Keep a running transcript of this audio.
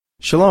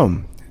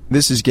Shalom.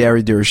 This is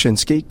Gary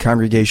Durashinsky,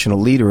 Congregational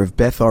Leader of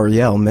Beth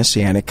Ariel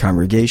Messianic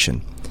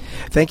Congregation.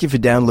 Thank you for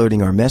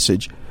downloading our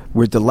message.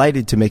 We're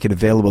delighted to make it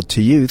available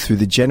to you through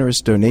the generous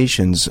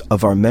donations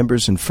of our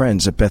members and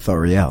friends at Beth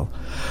Ariel.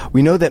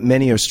 We know that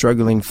many are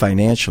struggling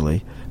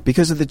financially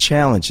because of the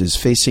challenges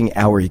facing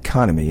our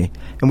economy,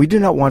 and we do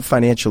not want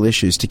financial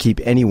issues to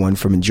keep anyone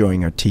from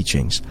enjoying our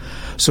teachings.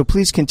 So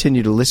please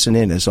continue to listen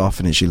in as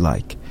often as you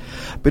like.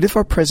 But if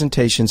our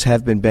presentations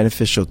have been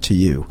beneficial to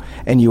you,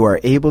 and you are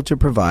able to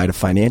provide a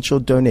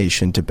financial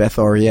donation to Beth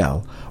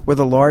Ariel,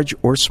 whether large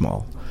or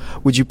small,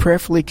 would you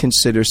prayerfully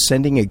consider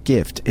sending a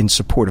gift in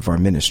support of our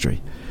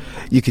ministry?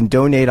 You can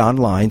donate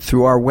online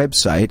through our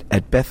website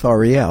at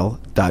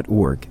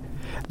bethariel.org.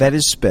 That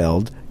is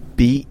spelled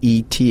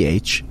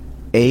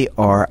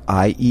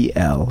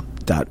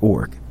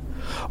BETHARIEL.org.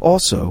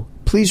 Also,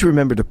 please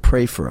remember to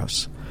pray for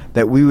us,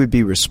 that we would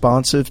be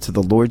responsive to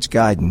the Lord's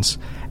guidance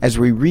as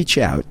we reach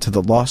out to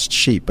the lost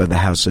sheep of the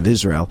house of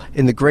Israel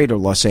in the greater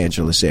Los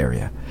Angeles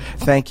area.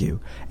 Thank you,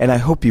 and I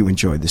hope you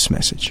enjoyed this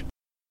message.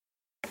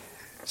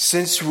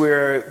 Since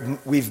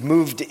we've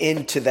moved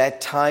into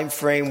that time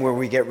frame where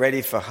we get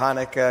ready for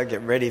Hanukkah,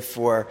 get ready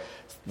for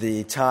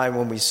the time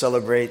when we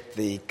celebrate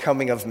the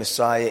coming of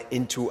Messiah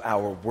into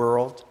our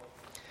world,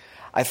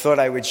 I thought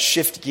I would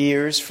shift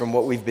gears from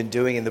what we've been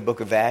doing in the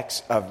book of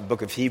Acts,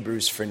 book of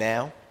Hebrews for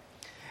now,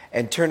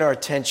 and turn our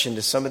attention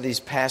to some of these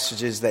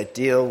passages that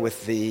deal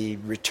with the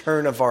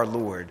return of our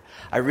Lord.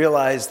 I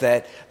realize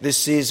that this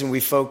season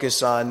we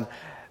focus on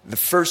the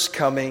first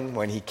coming,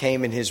 when he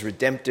came in his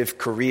redemptive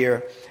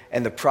career,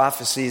 and the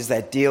prophecies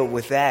that deal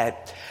with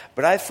that.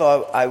 But I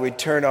thought I would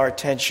turn our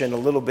attention a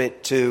little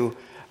bit to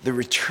the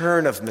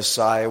return of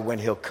Messiah when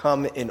he'll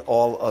come in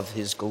all of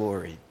his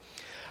glory.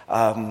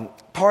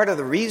 Part of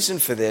the reason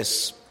for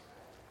this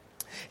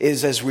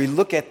is as we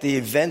look at the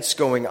events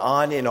going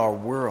on in our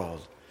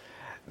world,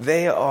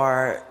 they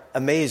are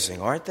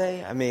amazing, aren't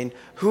they? I mean,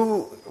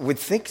 who would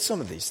think some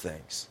of these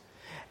things?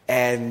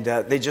 And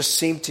they just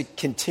seem to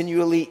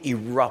continually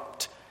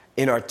erupt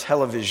in our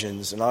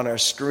televisions and on our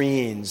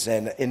screens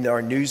and in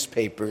our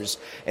newspapers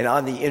and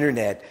on the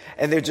internet.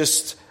 And they're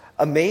just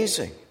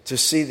amazing to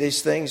see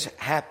these things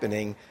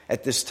happening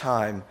at this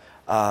time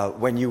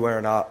when you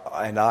and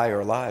I are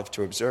alive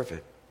to observe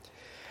it.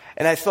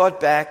 And I thought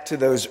back to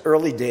those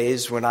early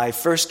days when I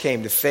first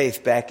came to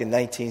faith back in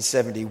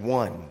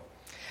 1971.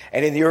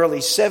 And in the early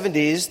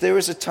 70s, there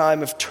was a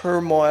time of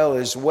turmoil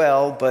as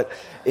well, but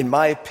in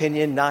my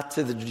opinion, not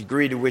to the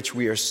degree to which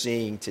we are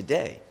seeing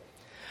today.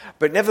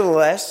 But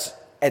nevertheless,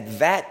 at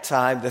that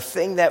time, the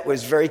thing that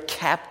was very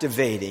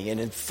captivating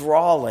and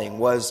enthralling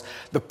was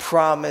the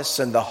promise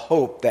and the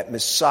hope that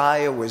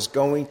Messiah was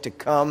going to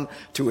come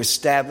to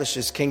establish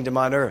his kingdom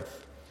on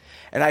earth.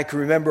 And I can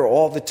remember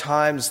all the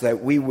times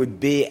that we would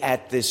be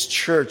at this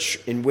church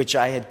in which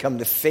I had come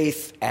to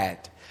faith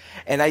at.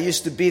 And I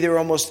used to be there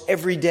almost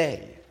every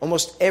day.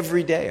 Almost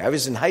every day. I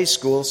was in high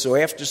school, so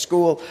after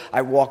school,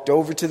 I walked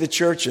over to the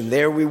church, and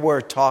there we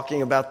were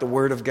talking about the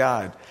Word of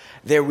God.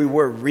 There we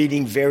were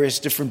reading various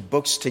different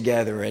books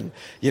together and,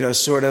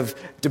 sort of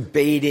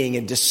debating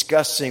and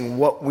discussing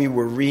what we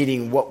were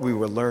reading, what we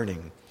were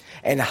learning.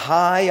 And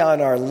high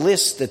on our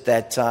list at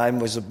that time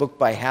was a book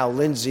by Hal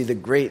Lindsey,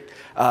 the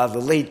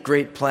late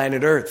great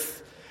Planet Earth.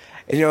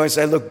 And, as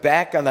I look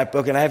back on that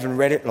book, and I haven't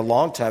read it in a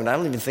long time, and I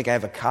don't even think I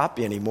have a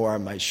copy anymore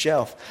on my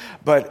shelf,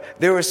 but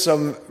there were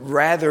some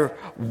rather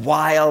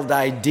wild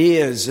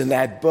ideas in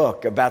that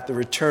book about the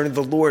return of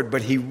the Lord,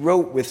 but he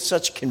wrote with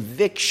such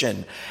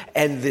conviction,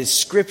 and the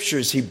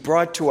scriptures he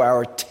brought to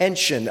our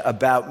attention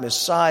about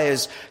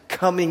Messiah's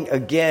coming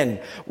again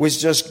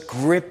was just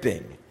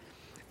gripping.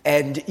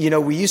 And,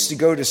 we used to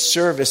go to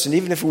service, and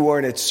even if we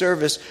weren't at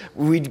service,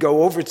 we'd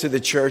go over to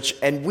the church,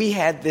 and we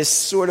had this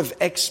sort of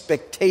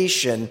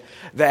expectation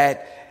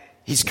that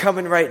he's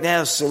coming right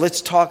now, so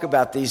let's talk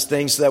about these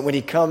things so that when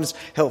he comes,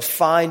 he'll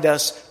find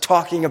us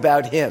talking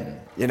about him,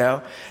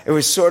 It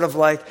was sort of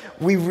like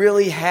we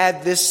really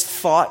had this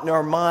thought in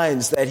our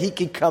minds that he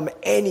could come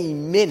any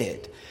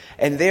minute,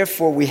 and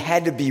therefore we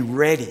had to be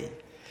ready.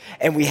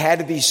 And we had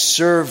to be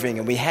serving,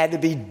 and we had to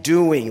be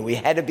doing, and we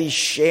had to be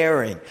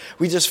sharing.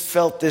 We just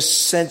felt this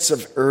sense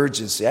of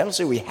urgency. I don't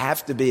say we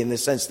have to be in the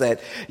sense that,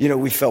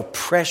 we felt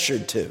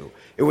pressured to.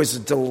 It was a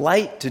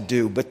delight to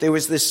do, but there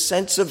was this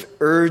sense of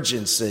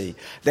urgency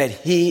that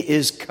he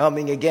is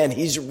coming again.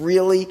 He's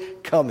really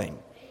coming.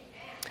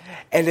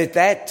 And at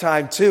that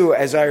time, too,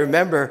 as I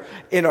remember,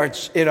 in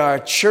our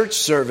church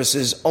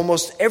services,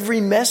 almost every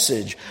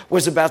message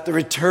was about the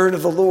return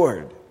of the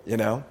Lord,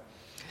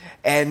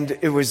 And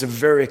it was a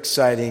very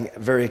exciting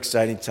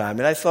time.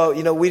 And I thought,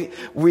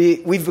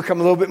 we've become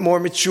a little bit more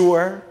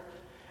mature.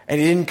 And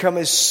he didn't come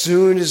as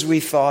soon as we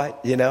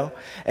thought, And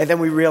then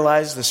we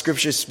realized the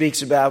scripture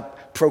speaks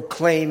about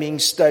proclaiming,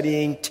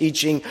 studying,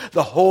 teaching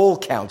the whole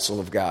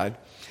counsel of God.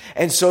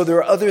 And so there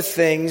are other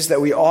things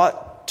that we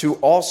ought to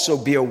also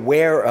be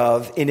aware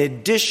of in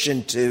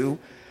addition to,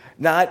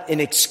 not in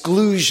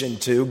exclusion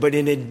to, but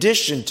in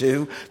addition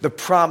to the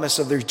promise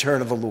of the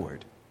return of the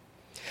Lord.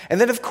 And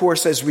then, of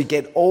course, as we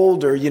get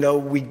older,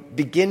 we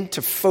begin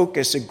to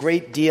focus a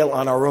great deal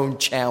on our own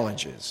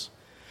challenges.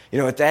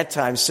 At that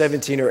time,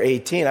 17 or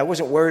 18, I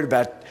wasn't worried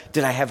about,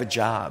 did I have a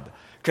job?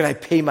 Could I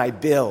pay my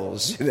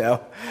bills?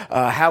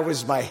 How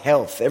was my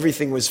health?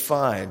 Everything was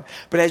fine.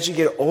 But as you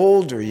get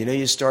older,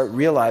 you start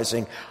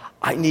realizing,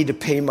 I need to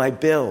pay my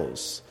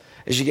bills.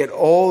 As you get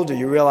older,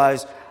 you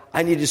realize,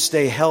 I need to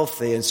stay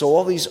healthy. And so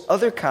all these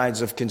other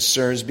kinds of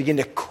concerns begin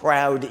to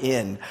crowd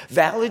in.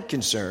 Valid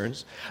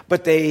concerns,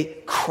 but they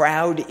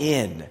crowd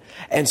in.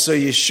 And so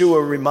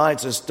Yeshua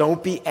reminds us,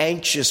 don't be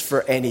anxious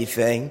for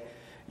anything,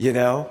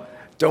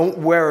 Don't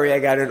worry, I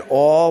got it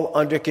all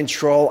under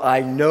control.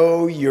 I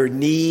know your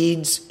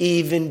needs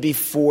even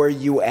before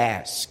you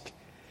ask.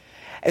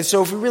 And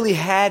so if we really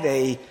had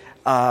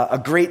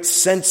a great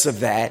sense of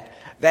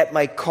that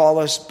might call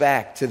us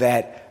back to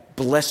that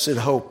blessed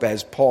hope,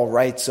 as Paul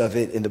writes of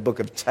it in the book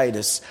of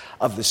Titus,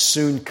 of the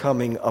soon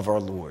coming of our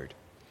Lord.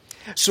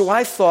 So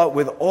I thought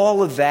with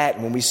all of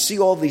that, when we see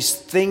all these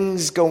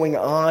things going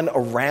on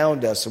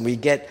around us and we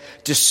get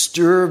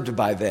disturbed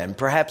by them,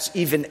 perhaps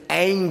even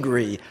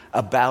angry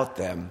about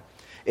them,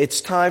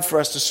 it's time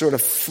for us to sort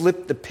of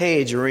flip the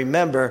page and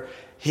remember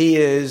he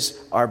is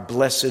our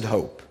blessed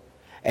hope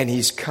and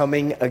he's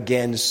coming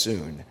again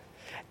soon.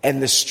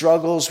 And the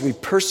struggles we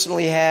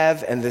personally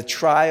have and the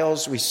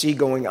trials we see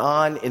going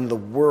on in the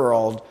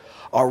world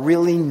are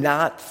really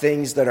not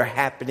things that are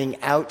happening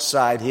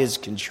outside his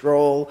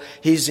control.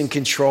 He's in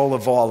control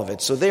of all of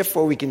it. So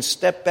therefore we can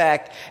step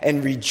back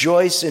and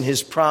rejoice in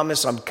his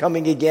promise, I'm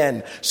coming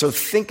again. So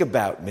think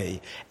about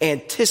me,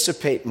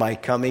 anticipate my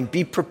coming,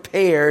 be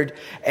prepared,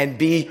 and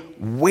be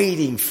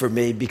waiting for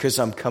me because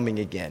I'm coming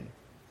again.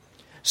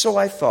 So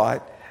I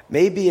thought,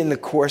 maybe in the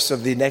course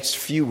of the next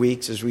few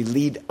weeks, as we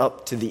lead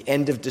up to the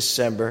end of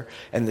December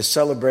and the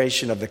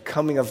celebration of the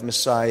coming of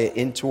Messiah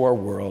into our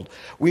world,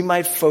 we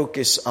might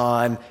focus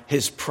on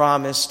his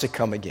promise to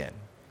come again.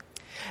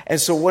 And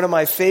so one of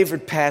my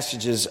favorite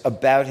passages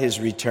about his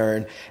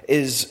return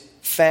is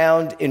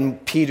found in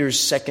Peter's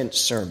second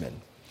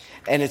sermon.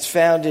 And it's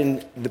found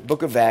in the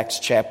book of Acts,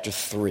 chapter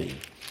 3.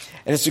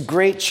 And it's a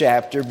great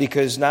chapter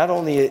because not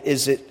only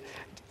is it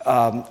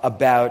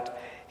about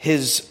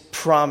his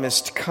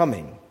promised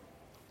coming,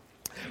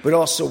 but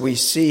also we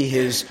see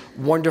his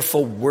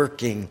wonderful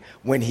working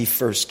when he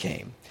first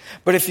came.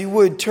 But if you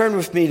would, turn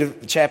with me to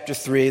chapter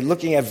 3,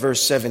 looking at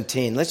verse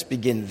 17. Let's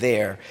begin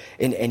there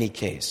in any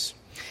case.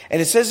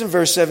 And it says in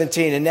verse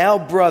 17, "And now,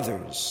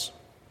 brothers,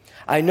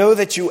 I know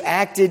that you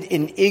acted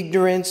in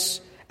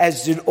ignorance,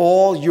 as did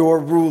all your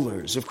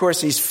rulers." Of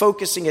course, he's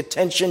focusing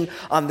attention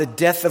on the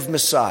death of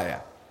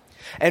Messiah.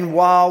 "And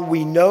while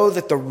we know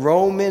that the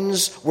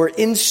Romans were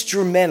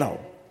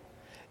instrumental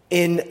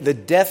in the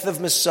death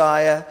of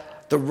Messiah,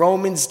 the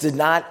Romans did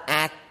not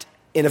act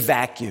in a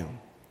vacuum.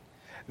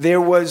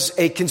 There was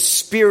a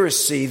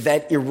conspiracy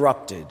that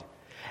erupted,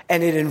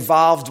 and it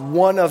involved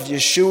one of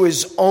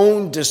Yeshua's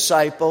own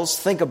disciples.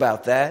 Think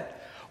about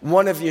that.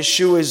 One of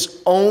Yeshua's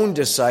own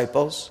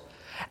disciples,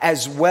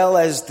 as well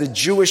as the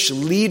Jewish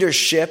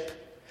leadership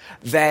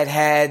that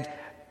had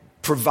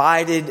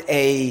provided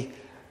a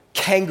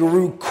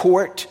kangaroo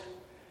court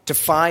to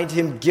find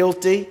him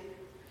guilty,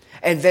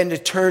 and then to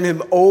turn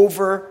him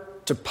over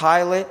to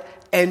Pilate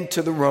and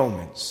to the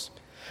Romans.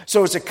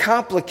 So it's a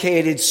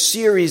complicated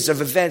series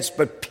of events,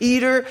 but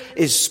Peter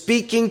is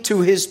speaking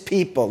to his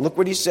people. Look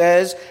what he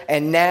says,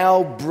 "And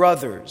now,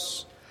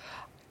 brothers."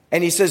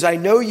 And he says, "I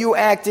know you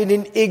acted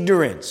in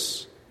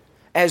ignorance,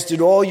 as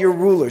did all your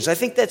rulers." I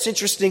think that's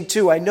interesting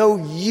too. I know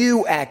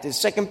you acted,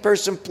 second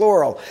person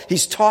plural.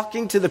 He's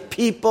talking to the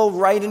people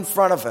right in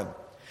front of him.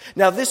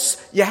 Now this,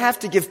 you have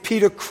to give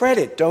Peter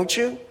credit, don't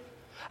you?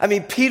 I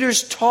mean,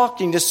 Peter's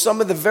talking to some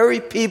of the very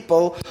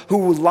people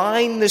who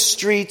lined the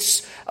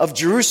streets of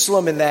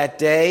Jerusalem in that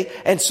day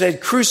and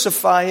said,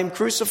 "Crucify him,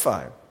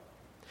 crucify him."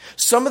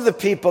 Some of the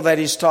people that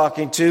he's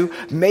talking to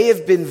may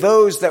have been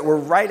those that were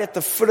right at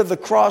the foot of the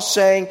cross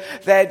saying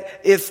that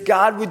if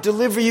God would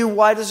deliver you,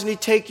 why doesn't he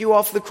take you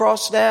off the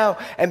cross now?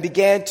 And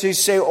began to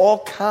say all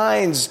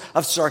kinds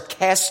of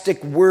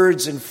sarcastic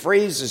words and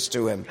phrases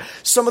to him.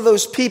 Some of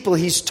those people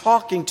he's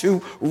talking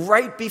to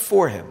right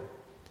before him.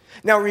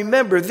 Now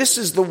remember, this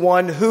is the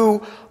one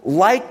who,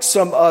 like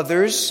some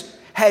others,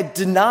 had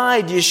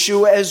denied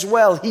Yeshua as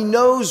well. He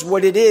knows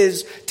what it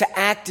is to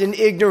act in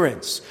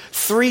ignorance.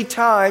 3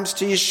 times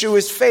to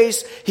Yeshua's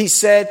face, he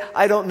said,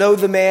 "I don't know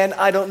the man,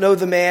 I don't know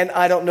the man,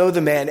 I don't know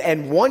the man."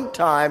 And one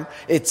time,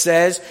 it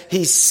says,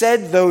 he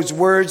said those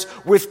words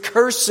with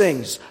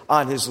cursings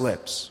on his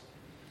lips.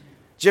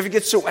 Did you ever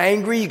get so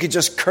angry you could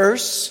just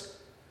curse?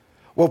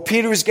 Well,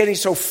 Peter was getting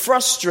so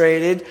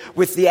frustrated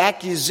with the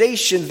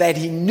accusation that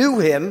he knew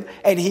him,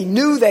 and he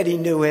knew that he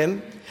knew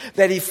him,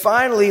 that he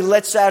finally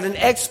lets out an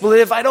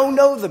expletive, "I don't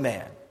know the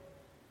man."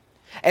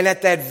 And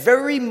at that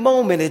very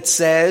moment, it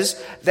says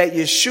that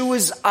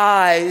Yeshua's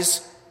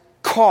eyes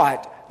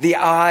caught the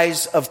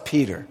eyes of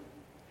Peter.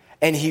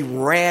 And he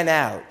ran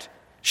out,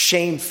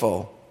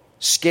 shameful,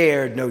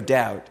 scared, no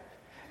doubt,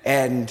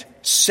 and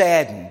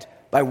saddened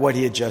by what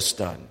he had just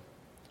done.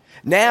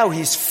 Now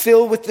he's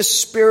filled with the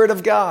Spirit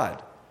of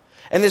God.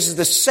 And this is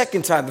the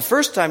second time. The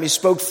first time he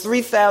spoke,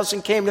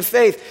 3,000 came to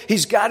faith.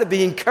 He's got to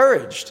be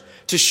encouraged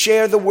to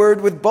share the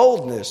word with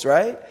boldness,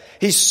 right?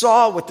 He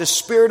saw what the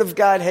Spirit of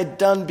God had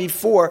done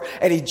before,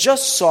 and he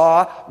just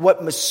saw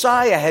what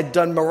Messiah had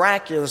done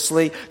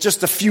miraculously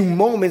just a few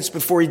moments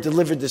before he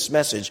delivered this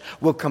message.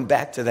 We'll come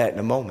back to that in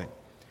a moment.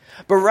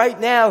 But right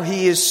now,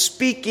 he is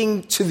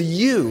speaking to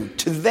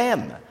to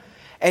them.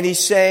 And he's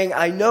saying,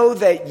 I know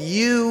that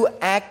you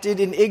acted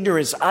in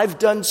ignorance. I've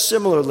done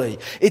similarly.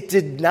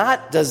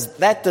 That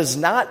does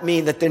not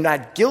mean that they're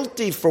not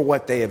guilty for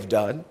what they have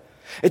done.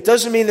 It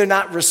doesn't mean they're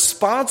not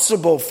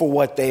responsible for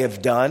what they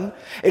have done.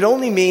 It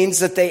only means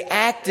that they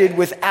acted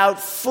without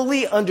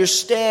fully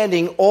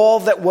understanding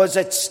all that was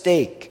at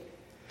stake.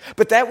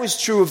 But that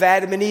was true of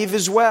Adam and Eve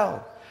as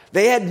well.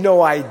 They had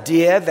no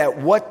idea that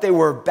what they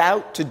were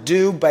about to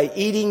do by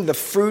eating the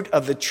fruit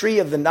of the tree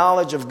of the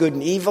knowledge of good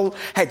and evil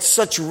had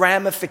such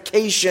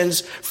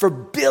ramifications for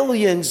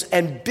billions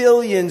and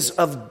billions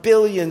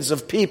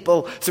of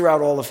people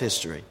throughout all of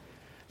history.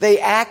 They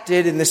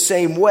acted in the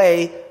same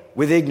way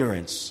with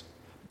ignorance,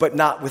 but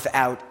not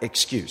without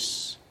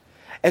excuse.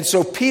 And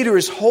so Peter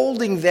is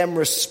holding them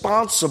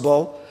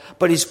responsible,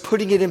 but he's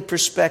putting it in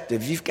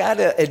perspective. You've got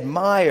to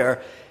admire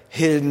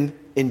him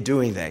in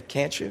doing that,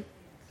 can't you?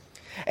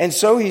 And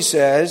so he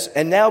says,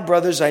 and now,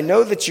 brothers, I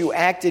know that you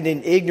acted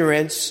in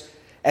ignorance,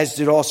 as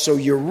did also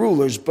your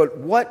rulers, but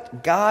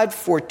what God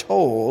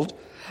foretold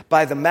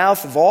by the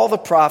mouth of all the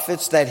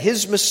prophets that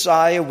his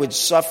Messiah would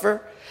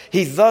suffer,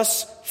 he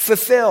thus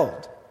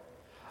fulfilled.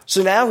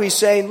 So now he's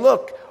saying,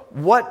 look,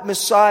 what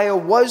Messiah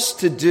was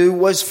to do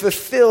was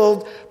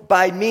fulfilled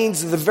by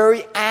means of the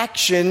very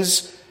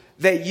actions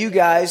that you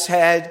guys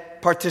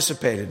had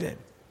participated in.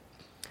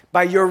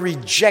 By your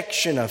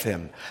rejection of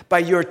him, by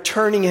your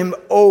turning him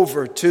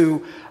over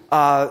to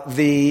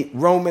the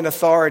Roman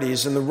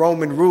authorities and the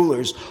Roman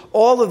rulers.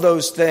 All of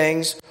those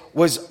things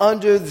was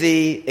under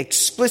the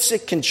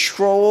explicit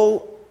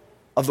control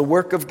of the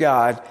work of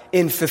God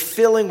in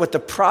fulfilling what the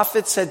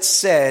prophets had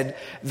said,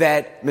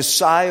 that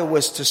Messiah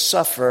was to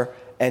suffer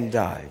and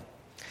die.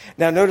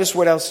 Now notice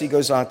what else he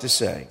goes on to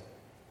say.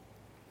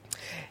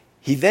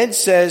 He then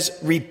says,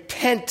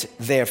 repent,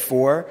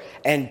 therefore,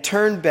 and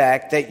turn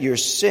back that your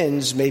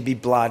sins may be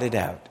blotted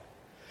out.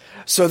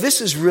 So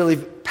this is really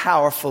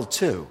powerful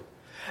too,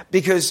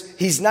 because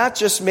he's not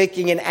just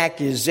making an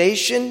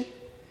accusation,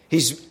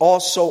 he's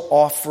also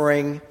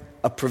offering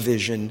a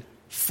provision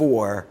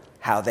for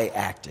how they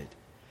acted.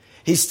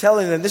 He's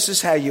telling them, this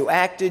is how you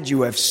acted,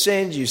 you have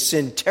sinned, you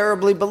sinned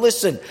terribly, but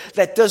listen,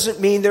 that doesn't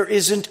mean there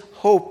isn't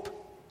hope.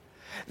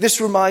 This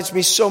reminds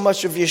me so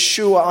much of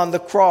Yeshua on the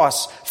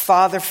cross.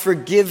 Father,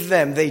 forgive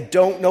them. They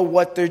don't know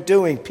what they're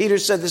doing. Peter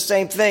said the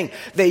same thing.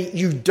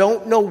 You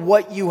don't know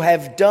what you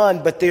have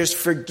done, but there's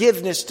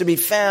forgiveness to be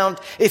found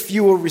if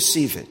you will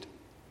receive it.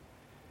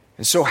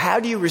 And so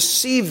how do you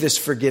receive this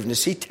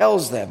forgiveness? He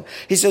tells them.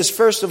 He says,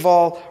 first of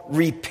all,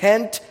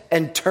 repent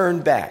and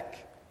turn back.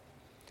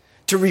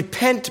 To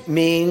repent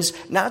means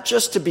not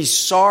just to be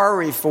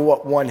sorry for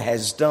what one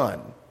has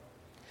done,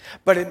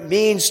 but it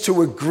means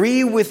to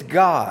agree with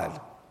God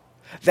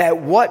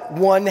that what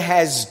one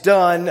has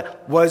done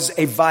was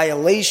a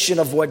violation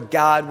of what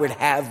God would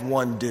have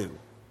one do.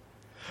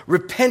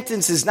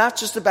 Repentance is not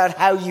just about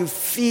how you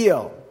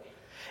feel.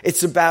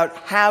 It's about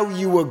how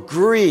you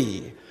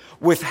agree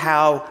with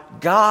how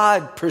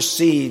God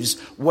perceives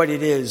what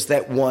it is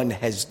that one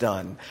has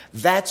done.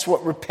 That's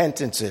what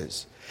repentance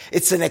is.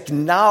 It's an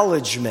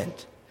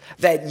acknowledgement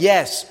that,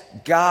 yes,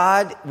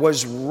 God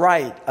was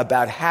right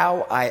about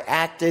how I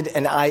acted,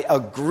 and I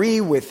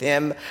agree with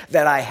him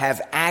that I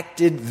have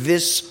acted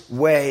this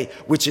way,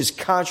 which is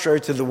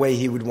contrary to the way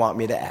he would want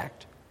me to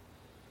act.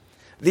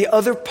 The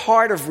other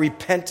part of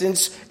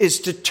repentance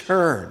is to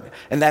turn,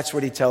 and that's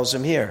what he tells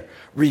him here.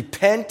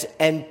 Repent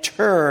and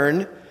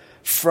turn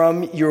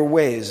from your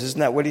ways. Isn't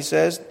that what he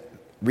says?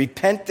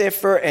 Repent,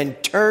 therefore,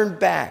 and turn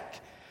back,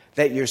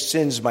 that your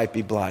sins might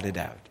be blotted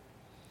out.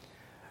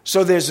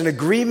 So there's an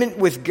agreement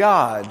with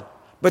God,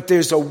 but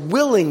there's a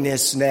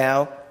willingness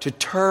now to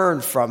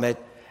turn from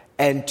it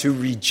and to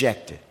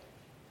reject it.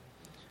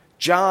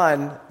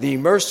 John, the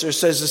immerser,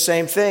 says the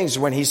same things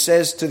when he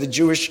says to the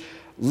Jewish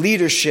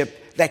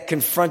leadership that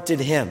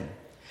confronted him.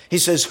 He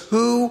says,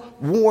 who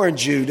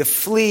warned you to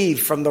flee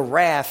from the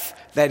wrath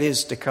that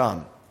is to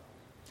come?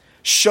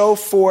 Show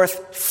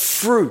forth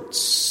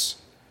fruits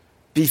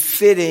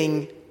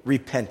befitting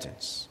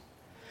repentance.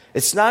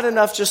 It's not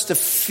enough just to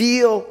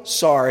feel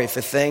sorry for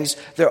things.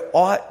 There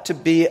ought to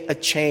be a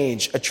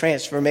change, a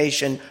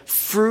transformation,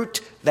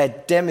 fruit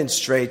that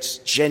demonstrates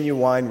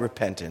genuine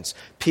repentance.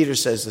 Peter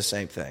says the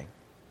same thing.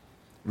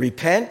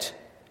 Repent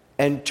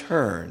and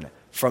turn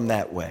from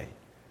that way.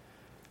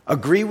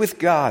 Agree with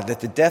God that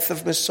the death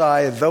of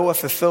Messiah, though a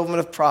fulfillment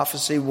of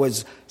prophecy,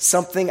 was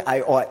something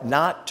I ought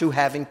not to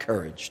have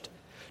encouraged.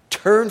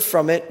 Turn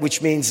from it,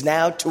 which means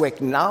now to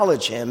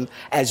acknowledge him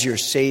as your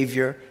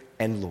Savior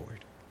and Lord.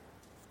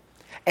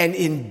 And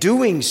in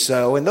doing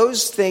so, and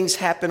those things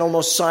happen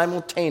almost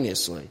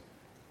simultaneously,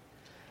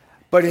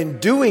 But in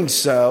doing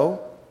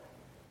so,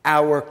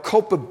 our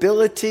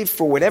culpability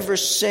for whatever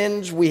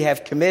sins we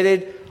have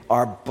committed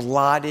are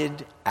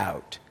blotted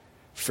out,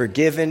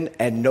 forgiven,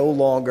 and no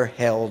longer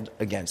held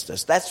against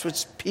us. That's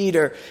what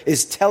Peter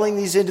is telling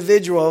these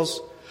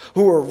individuals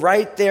who are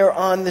right there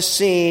on the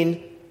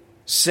scene,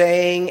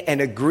 saying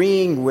and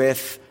agreeing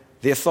with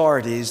the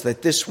authorities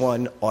that this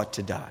one ought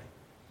to die.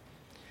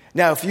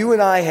 Now, if you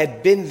and I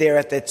had been there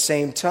at that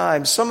same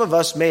time, some of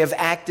us may have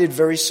acted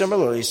very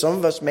similarly. Some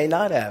of us may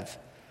not have.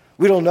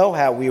 We don't know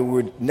how we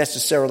would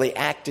necessarily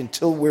act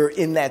until we're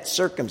in that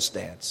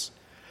circumstance.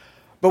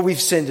 But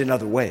we've sinned in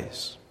other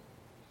ways.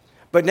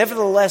 But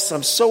nevertheless,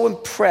 I'm so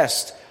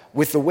impressed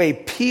with the way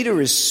Peter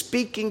is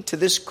speaking to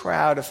this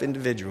crowd of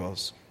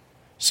individuals,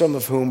 some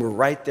of whom were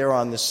right there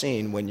on the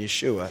scene when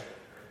Yeshua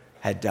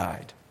had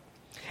died.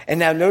 And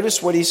now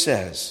notice what he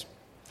says,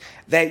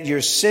 that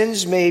your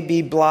sins may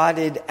be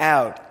blotted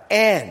out,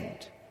 and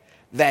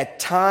that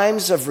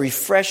times of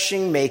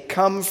refreshing may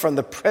come from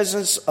the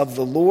presence of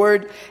the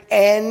Lord,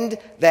 and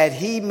that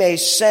he may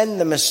send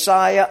the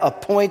Messiah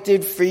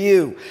appointed for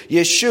you,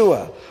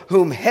 Yeshua,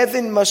 whom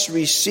heaven must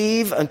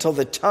receive until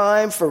the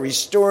time for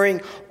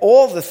restoring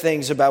all the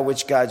things about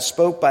which God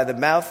spoke by the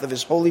mouth of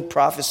his holy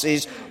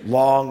prophecies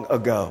long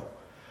ago.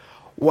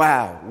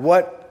 Wow,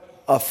 what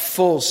a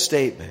full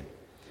statement.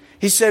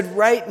 He said,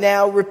 right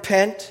now,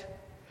 repent.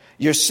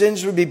 Your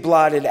sins will be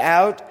blotted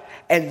out.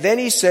 And then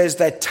he says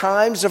that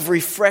times of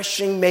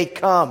refreshing may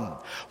come.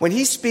 When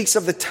he speaks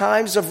of the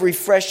times of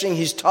refreshing,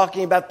 he's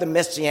talking about the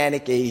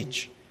Messianic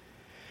age.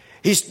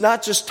 He's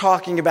not just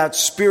talking about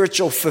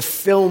spiritual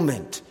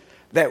fulfillment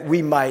that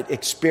we might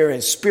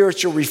experience,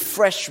 spiritual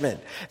refreshment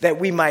that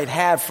we might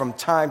have from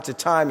time to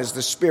time as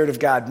the Spirit of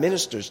God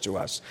ministers to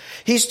us.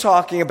 He's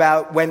talking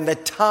about when the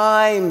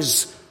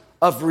times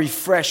of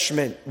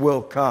refreshment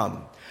will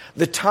come.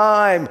 The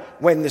time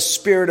when the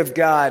Spirit of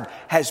God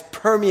has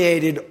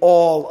permeated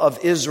all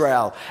of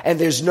Israel, and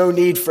there's no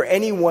need for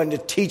anyone to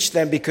teach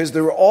them because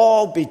there will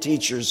all be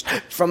teachers,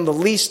 from the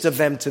least of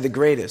them to the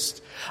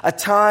greatest. A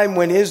time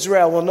when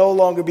Israel will no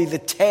longer be the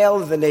tail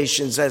of the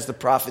nations, as the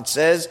prophet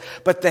says,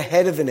 but the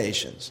head of the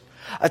nations.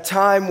 A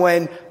time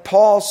when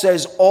Paul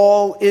says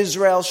all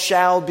Israel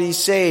shall be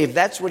saved.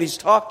 That's what he's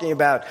talking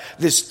about.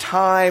 This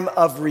time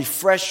of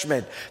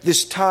refreshment,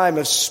 this time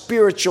of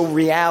spiritual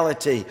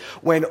reality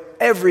when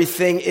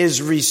everything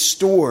is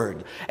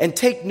restored. And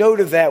take note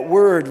of that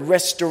word,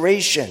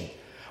 restoration,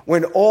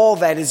 when all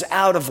that is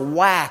out of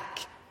whack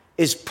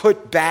is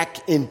put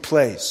back in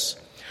place.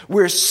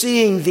 We're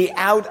seeing the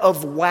out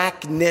of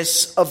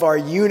whackness of our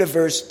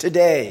universe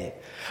today.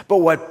 But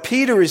what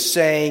Peter is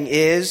saying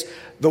is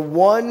the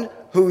one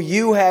who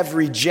you have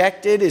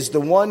rejected is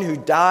the one who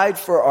died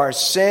for our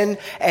sin,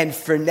 and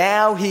for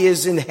now he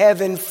is in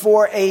heaven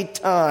for a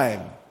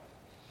time.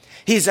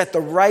 He's at the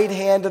right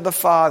hand of the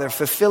Father,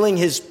 fulfilling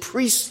his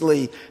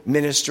priestly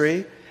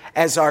ministry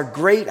as our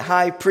great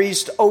high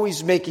priest,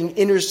 always making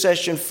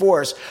intercession for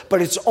us.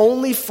 But it's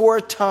only for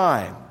a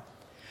time,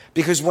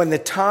 because when the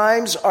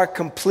times are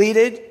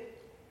completed,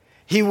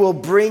 he will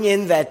bring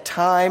in that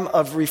time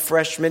of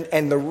refreshment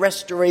and the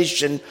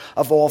restoration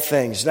of all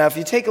things. Now, if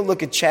you take a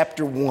look at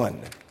chapter 1,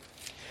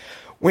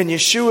 when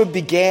Yeshua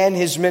began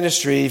his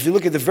ministry, if you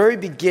look at the very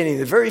beginning,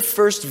 the very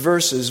first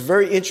verses,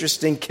 very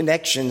interesting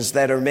connections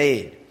that are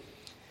made.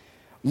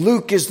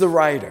 Luke is the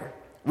writer.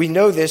 We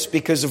know this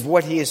because of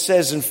what he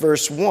says in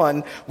verse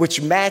 1,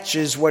 which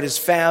matches what is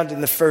found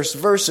in the first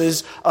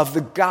verses of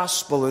the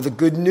gospel or the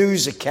good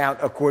news account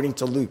according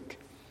to Luke.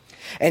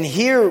 And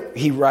here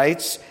he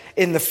writes,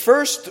 in the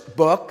first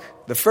book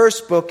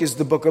is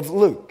the book of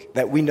Luke,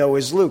 that we know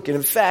as Luke. And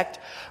in fact,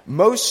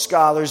 most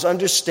scholars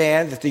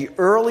understand that the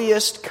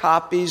earliest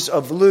copies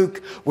of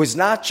Luke was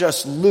not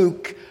just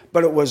Luke,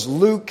 but it was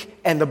Luke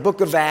and the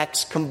book of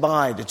Acts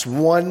combined. It's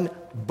one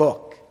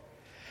book.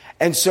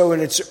 And so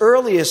in its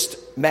earliest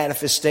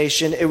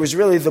manifestation, it was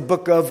really the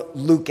book of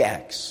Luke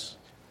Acts.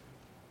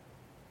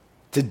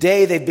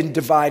 Today they've been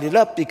divided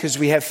up because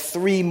we have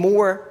 3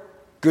 more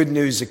good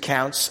news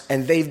accounts,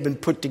 and they've been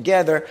put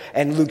together,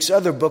 and Luke's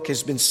other book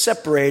has been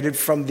separated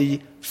from the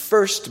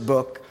first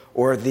book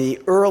or the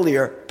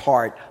earlier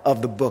part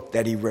of the book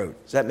that he wrote.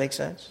 Does that make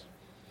sense?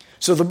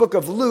 So the book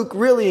of Luke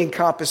really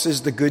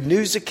encompasses the good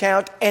news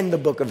account and the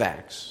book of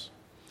Acts.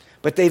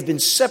 But they've been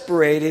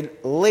separated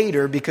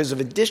later because of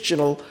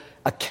additional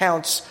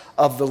accounts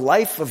of the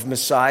life of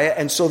Messiah,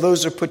 and so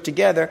those are put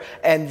together,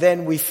 and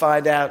then we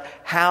find out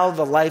how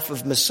the life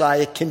of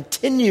Messiah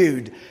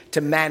continued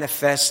to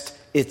manifest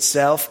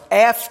itself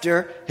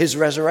after his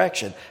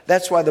resurrection.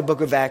 That's why the book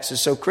of Acts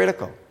is so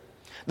critical.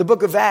 The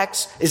book of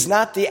Acts is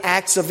not the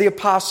Acts of the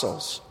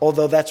Apostles,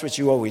 although that's what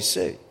you always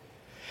see.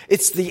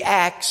 It's the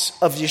Acts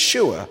of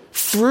Yeshua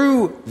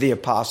through the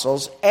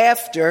Apostles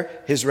after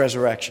his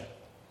resurrection.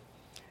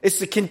 It's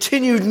the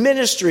continued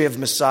ministry of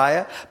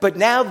Messiah, but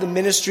now the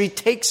ministry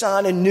takes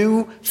on a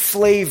new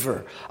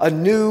flavor, a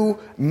new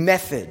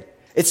method.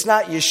 It's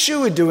not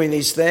Yeshua doing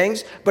these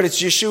things, but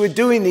it's Yeshua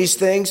doing these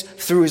things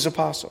through his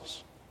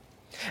apostles.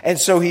 And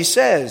so he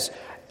says,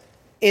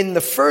 In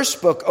the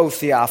first book, O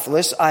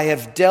Theophilus, I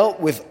have dealt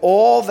with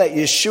all that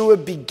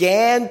Yeshua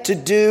began to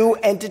do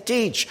and to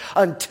teach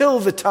until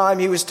the time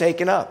he was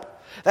taken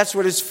up. That's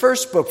what his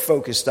first book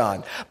focused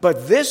on.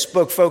 But this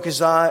book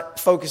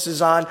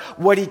focuses on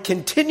what he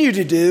continued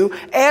to do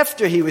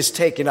after he was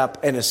taken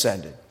up and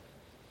ascended.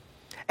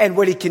 And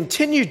what he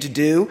continued to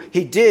do,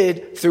 he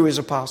did through his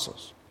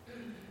apostles.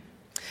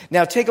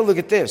 Now take a look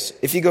at this.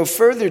 If you go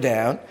further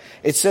down,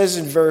 it says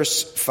in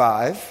verse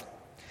 5,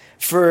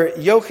 for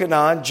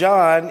Yochanan,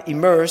 John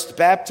immersed,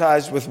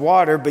 baptized with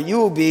water, but you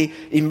will be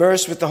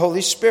immersed with the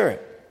Holy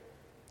Spirit.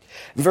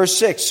 Verse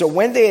 6, so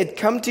when they had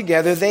come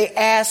together, they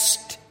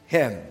asked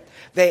him.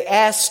 They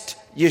asked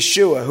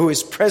Yeshua, who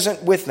is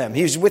present with them.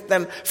 He was with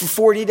them for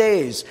 40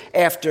 days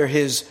after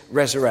his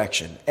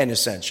resurrection and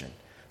ascension.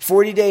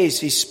 40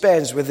 days he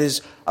spends with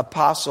his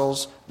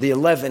apostles, the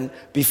 11,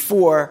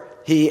 before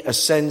he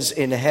ascends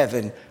into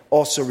heaven,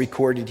 also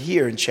recorded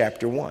here in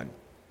chapter 1.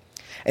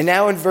 And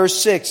now in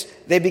verse 6,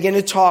 they begin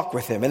to talk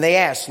with him. And they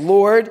ask,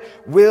 Lord,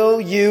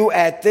 will you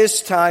at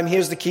this time,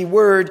 here's the key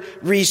word,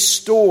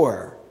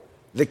 restore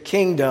the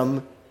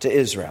kingdom to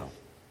Israel?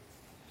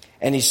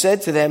 And he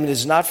said to them, it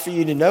is not for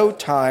you to know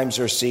times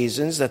or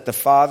seasons that the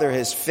Father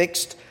has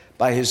fixed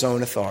by his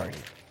own authority.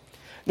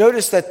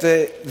 Notice that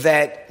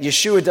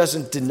Yeshua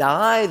doesn't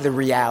deny the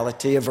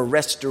reality of a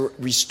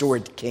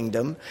restored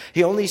kingdom.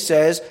 He only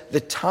says the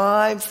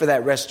time for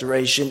that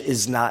restoration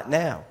is not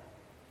now.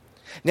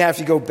 Now, if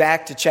you go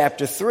back to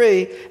chapter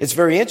 3, it's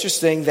very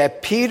interesting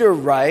that Peter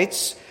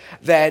writes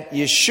that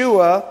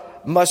Yeshua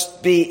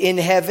must be in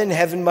heaven.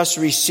 Heaven must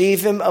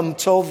receive him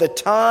until the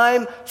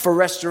time for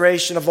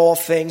restoration of all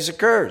things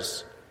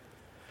occurs.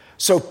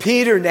 So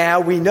Peter now,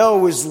 we know,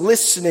 was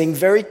listening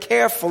very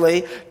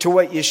carefully to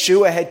what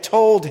Yeshua had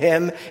told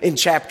him in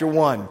chapter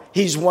 1.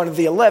 He's one of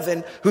the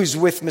 11 who's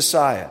with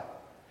Messiah.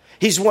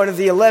 He's one of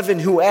the 11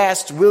 who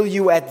asked, will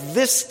you at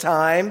this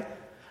time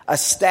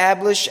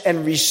establish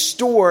and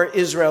restore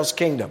Israel's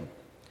kingdom?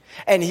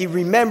 And he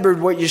remembered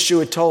what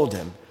Yeshua told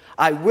him.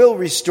 I will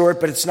restore it,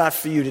 but it's not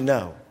for you to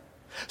know.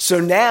 So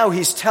now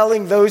he's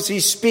telling those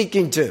he's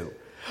speaking to,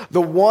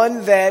 the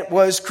one that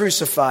was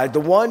crucified, the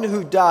one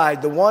who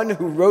died, the one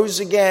who rose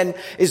again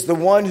is the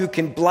one who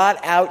can blot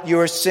out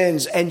your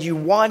sins. And you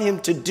want him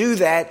to do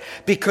that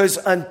because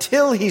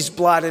until he's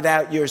blotted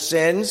out your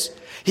sins,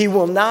 he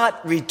will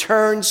not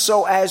return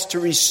so as to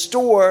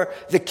restore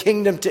the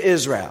kingdom to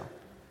Israel.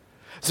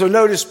 So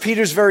notice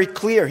Peter's very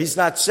clear. He's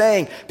not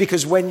saying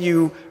because when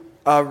you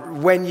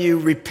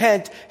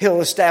repent,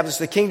 he'll establish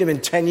the kingdom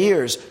in 10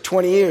 years,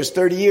 20 years,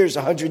 30 years,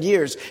 100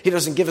 years. He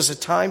doesn't give us a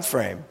time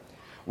frame.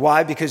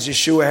 Why? Because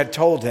Yeshua had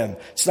told him,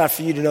 it's not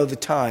for you to know the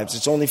times.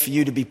 It's only for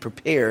you to be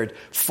prepared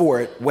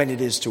for it when it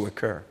is to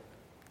occur.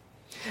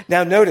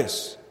 Now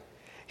notice,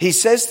 he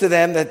says to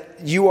them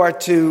that you are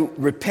to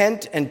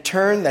repent and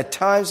turn, that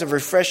times of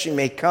refreshing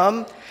may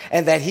come,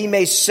 and that he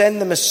may send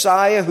the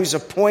Messiah who's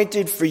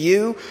appointed for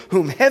you,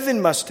 whom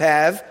heaven must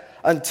have,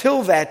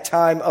 until that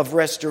time of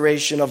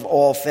restoration of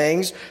all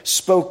things,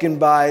 spoken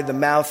by the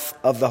mouth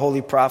of the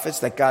holy prophets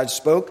that God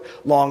spoke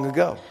long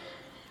ago.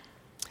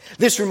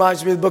 This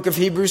reminds me of the book of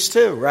Hebrews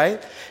 2,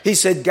 right? He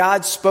said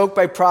God spoke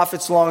by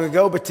prophets long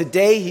ago, but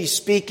today he's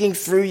speaking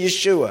through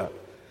Yeshua.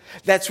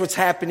 That's what's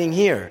happening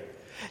here.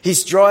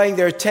 He's drawing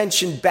their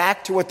attention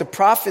back to what the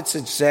prophets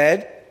had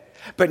said,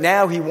 but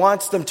now he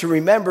wants them to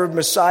remember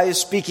Messiah is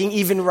speaking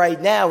even right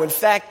now. In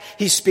fact,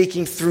 he's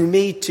speaking through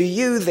me to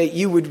you that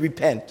you would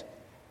repent.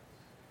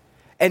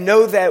 And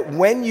know that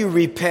when you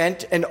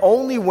repent, and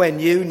only when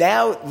you,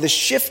 now the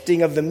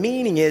shifting of the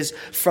meaning is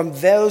from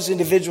those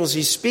individuals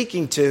he's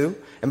speaking to,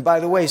 and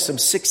by the way, some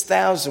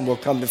 6,000 will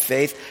come to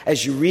faith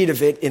as you read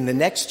of it in the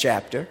next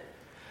chapter.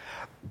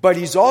 But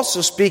he's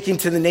also speaking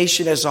to the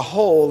nation as a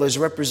whole, as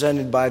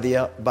represented by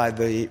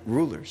the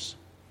rulers.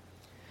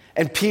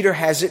 And Peter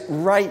has it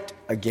right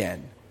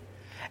again.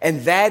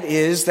 And that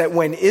is that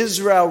when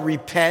Israel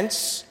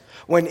repents,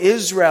 when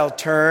Israel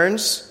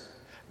turns,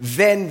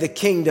 then the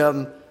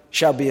kingdom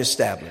shall be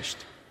established.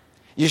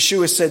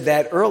 Yeshua said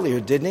that earlier,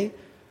 didn't he?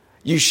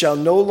 You shall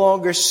no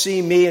longer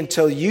see me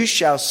until you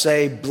shall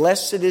say,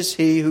 blessed is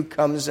he who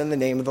comes in the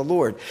name of the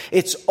Lord.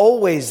 It's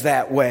always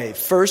that way.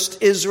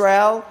 First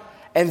Israel,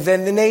 and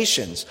then the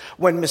nations.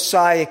 When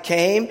Messiah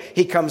came,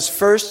 he comes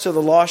first to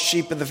the lost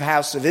sheep of the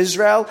house of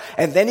Israel,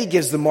 and then he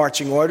gives the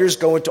marching orders,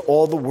 go into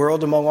all the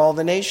world among all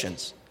the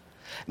nations.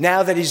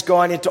 Now that he's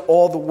gone into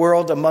all the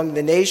world among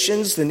the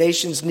nations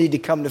need to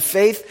come to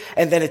faith,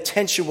 and then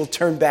attention will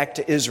turn back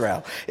to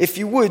Israel. If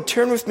you would,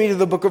 turn with me to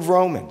the book of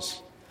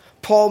Romans.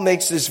 Paul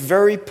makes this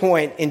very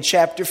point in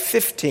chapter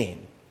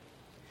 15.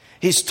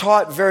 He's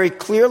taught very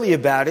clearly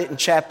about it in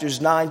chapters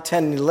 9,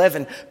 10, and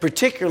 11,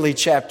 particularly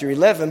chapter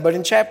 11. But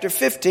in chapter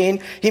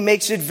 15, he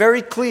makes it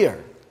very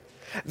clear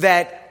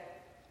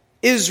that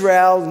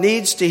Israel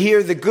needs to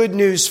hear the good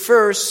news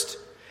first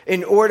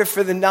in order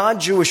for the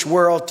non-Jewish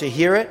world to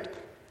hear it.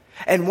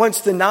 And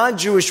once the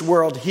non-Jewish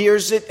world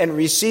hears it and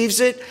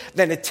receives it,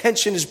 then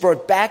attention is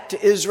brought back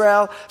to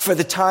Israel for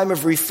the time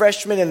of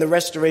refreshment and the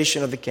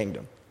restoration of the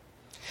kingdom.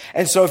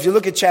 And so if you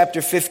look at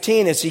chapter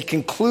 15, as he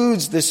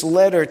concludes this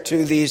letter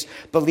to these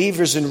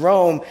believers in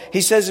Rome,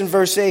 he says in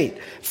verse 8,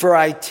 "For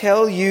I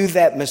tell you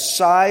that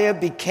Messiah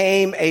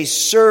became a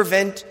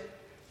servant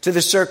to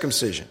the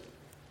circumcision."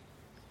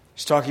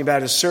 He's talking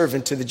about a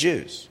servant to the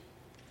Jews.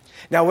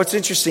 Now, what's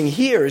interesting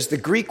here is the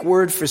Greek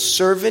word for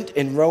servant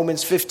in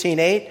Romans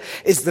 15:8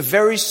 is the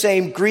very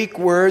same Greek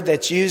word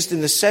that's used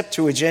in the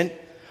Septuagint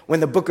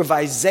when the book of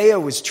Isaiah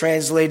was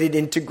translated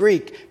into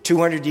Greek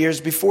 200 years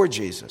before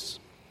Jesus.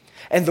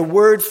 And the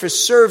word for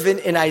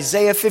servant in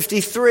Isaiah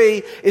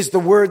 53 is the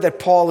word that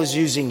Paul is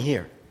using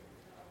here.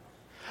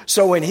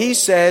 So when he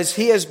says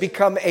he has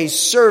become a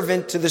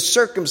servant to the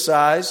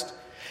circumcised,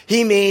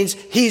 he means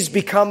he's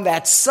become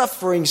that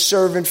suffering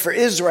servant for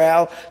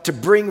Israel to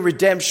bring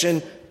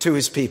redemption to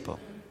his people.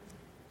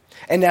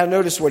 And now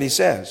notice what he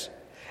says.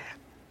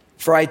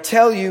 "For I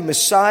tell you,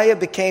 Messiah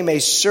became a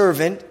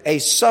servant, a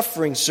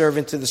suffering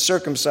servant to the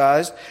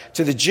circumcised,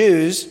 to the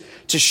Jews,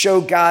 to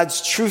show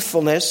God's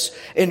truthfulness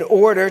in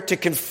order to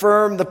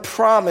confirm the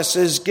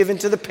promises given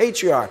to the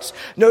patriarchs."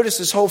 Notice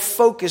his whole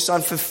focus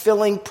on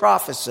fulfilling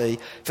prophecy,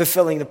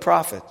 fulfilling the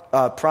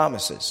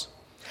promises.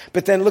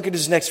 But then look at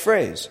his next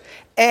phrase.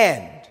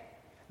 "And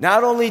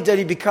not only did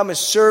he become a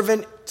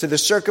servant to the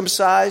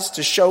circumcised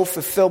to show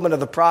fulfillment of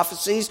the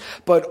prophecies,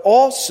 but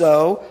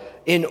also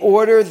in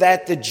order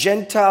that the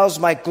Gentiles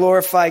might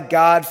glorify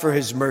God for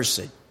his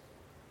mercy."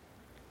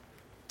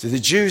 To the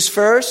Jews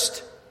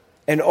first,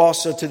 and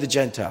also to the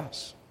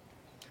Gentiles.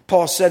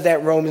 Paul said that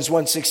in Romans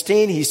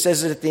 1:16. He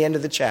says it at the end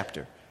of the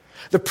chapter.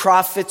 The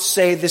prophets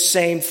say the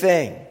same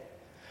thing.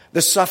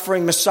 The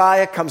suffering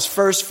Messiah comes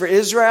first for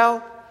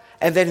Israel,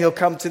 and then he'll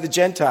come to the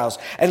Gentiles.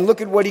 And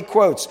look at what he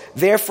quotes.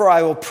 "Therefore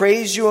I will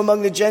praise you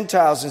among the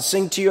Gentiles and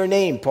sing to your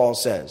name," Paul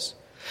says.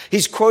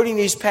 He's quoting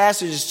these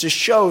passages to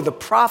show the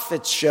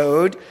prophets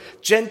showed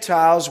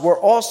Gentiles were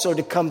also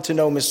to come to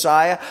know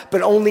Messiah,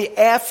 but only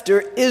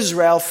after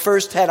Israel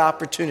first had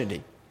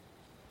opportunity.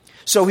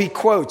 So he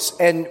quotes,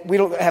 and we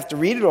don't have to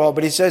read it all,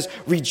 but he says,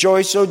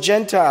 "Rejoice, O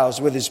Gentiles,"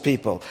 with his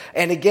people.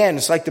 And again,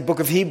 it's like the book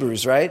of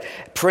Hebrews, right?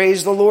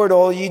 "Praise the Lord,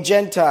 all ye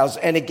Gentiles."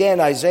 And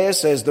again, Isaiah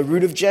says, "The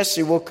root of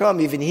Jesse will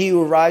come, even he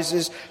who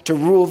rises to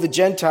rule the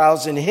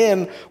Gentiles. In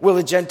him will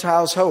the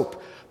Gentiles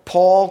hope."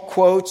 Paul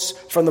quotes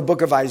from the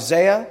book of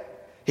Isaiah.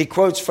 He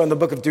quotes from the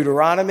book of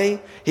Deuteronomy.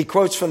 He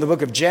quotes from the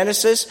book of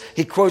Genesis.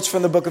 He quotes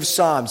from the book of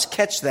Psalms.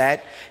 Catch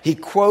that. He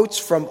quotes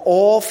from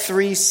all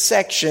three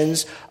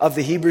sections of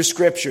the Hebrew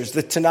Scriptures,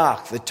 the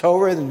Tanakh, the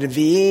Torah, the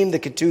Nevi'im, the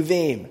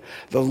Ketuvim,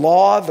 the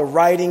law, the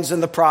writings,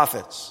 and the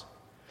prophets.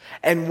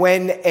 And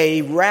when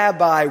a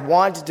rabbi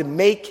wanted to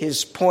make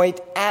his point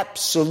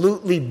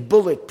absolutely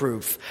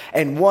bulletproof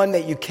and one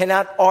that you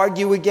cannot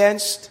argue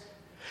against,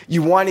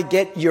 you want to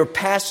get your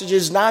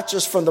passages not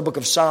just from the book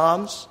of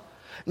Psalms,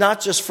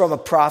 not just from a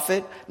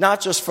prophet, not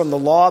just from the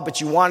law,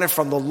 but you want it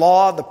from the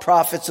law, the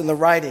prophets, and the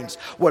writings.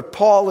 What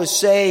Paul is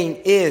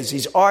saying is,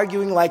 he's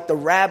arguing like the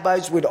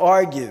rabbis would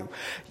argue.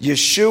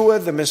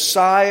 Yeshua, the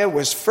Messiah,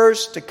 was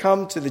first to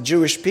come to the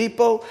Jewish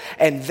people,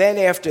 and then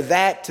after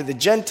that to the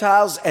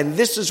Gentiles, and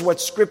this is what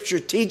Scripture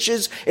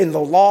teaches in the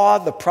law,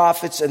 the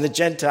prophets, and the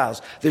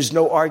Gentiles. There's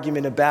no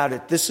argument about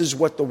it. This is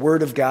what the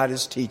Word of God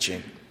is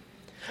teaching.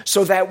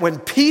 So that when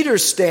Peter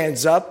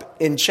stands up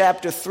in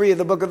chapter 3 of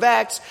the book of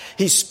Acts,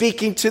 he's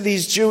speaking to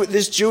this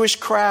Jewish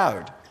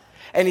crowd.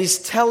 And he's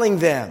telling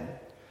them,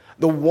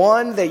 the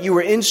one that you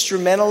were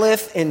instrumental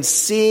in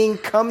seeing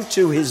come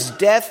to his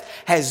death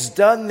has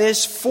done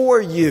this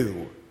for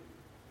you.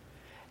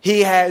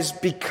 He has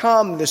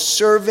become the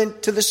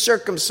servant to the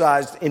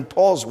circumcised, in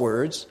Paul's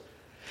words.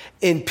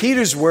 In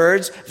Peter's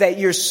words, that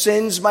your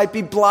sins might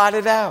be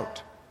blotted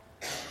out.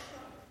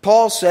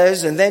 Paul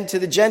says, and then to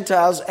the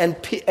Gentiles, and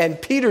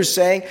Peter's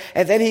saying,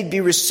 and then he'd be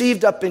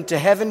received up into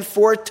heaven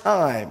for a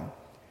time.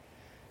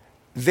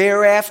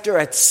 Thereafter,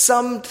 at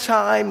some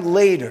time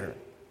later,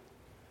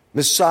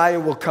 Messiah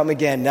will come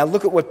again. Now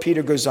look at what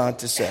Peter goes on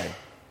to say.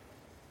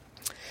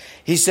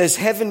 He says,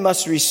 heaven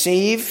must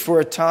receive for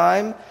a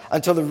time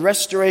until the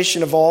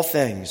restoration of all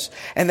things.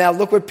 And now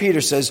look what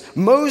Peter says.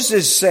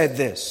 Moses said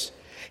this.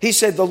 He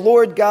said, the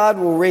Lord God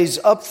will raise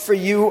up for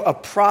you a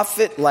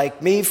prophet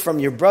like me from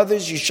your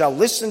brothers. You shall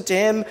listen to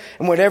him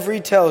and whatever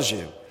he tells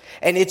you.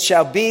 And it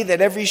shall be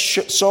that every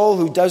soul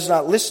who does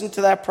not listen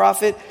to that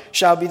prophet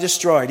shall be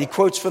destroyed. He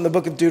quotes from the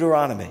book of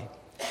Deuteronomy.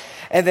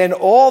 And then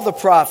all the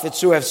prophets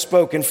who have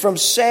spoken from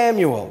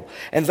Samuel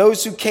and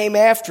those who came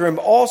after him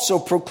also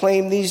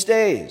proclaim these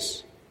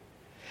days.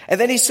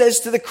 And then he says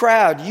to the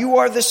crowd, you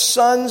are the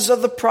sons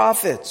of the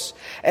prophets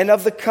and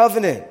of the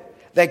covenant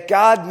that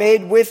God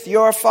made with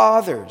your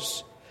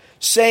fathers,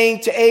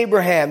 saying to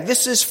Abraham,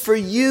 this is for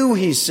you,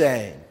 he's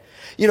saying.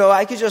 You know,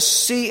 I could just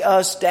see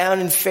us down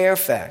in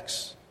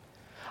Fairfax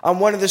on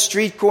one of the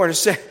street corners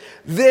saying,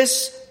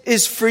 this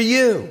is for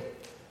you.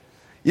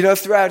 You know,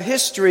 throughout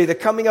history, the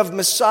coming of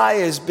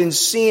Messiah has been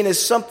seen as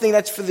something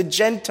that's for the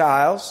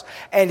Gentiles,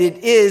 and it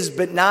is,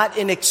 but not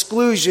in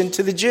exclusion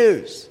to the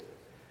Jews.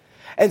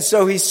 And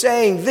so he's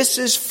saying, this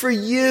is for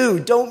you.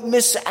 Don't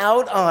miss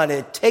out on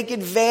it. Take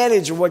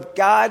advantage of what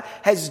God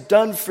has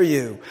done for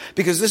you.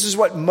 Because this is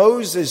what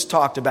Moses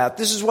talked about.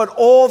 This is what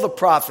all the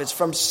prophets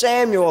from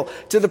Samuel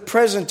to the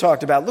present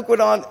talked about. Look what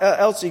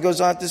else he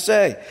goes on to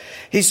say.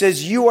 He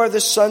says, you are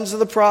the sons of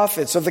the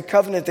prophets of the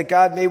covenant that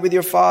God made with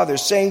your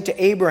fathers, saying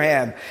to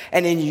Abraham,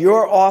 and in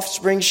your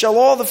offspring shall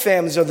all the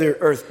families of the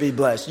earth be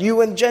blessed.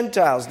 You and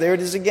Gentiles. There it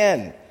is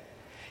again.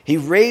 He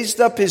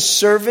raised up his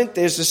servant,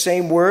 there's the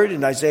same word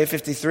in Isaiah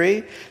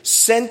 53,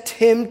 sent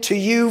him to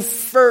you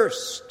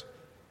first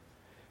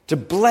to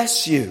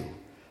bless you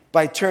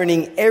by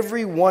turning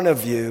every one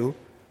of you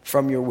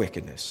from your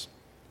wickedness.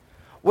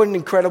 What an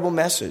incredible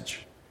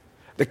message.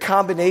 The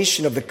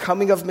combination of the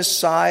coming of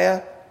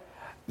Messiah,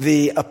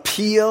 the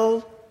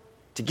appeal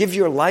to give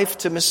your life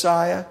to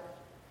Messiah,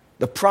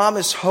 the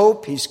promised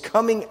hope, he's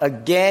coming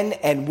again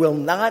and will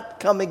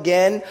not come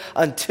again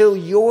until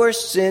your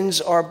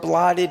sins are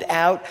blotted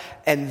out,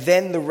 and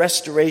then the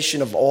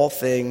restoration of all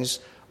things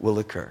will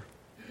occur.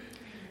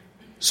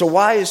 So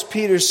why is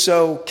Peter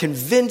so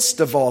convinced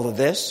of all of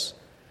this?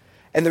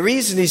 And the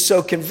reason he's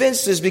so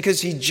convinced is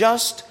because he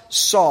just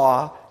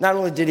saw, not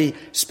only did he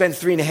spend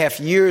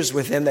 3.5 years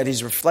with him that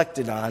he's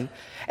reflected on,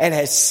 and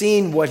has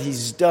seen what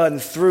he's done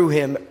through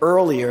him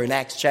earlier in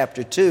Acts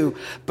chapter 2,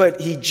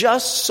 but he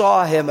just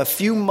saw him a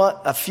few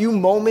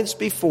moments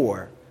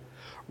before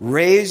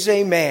raise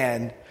a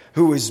man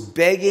who was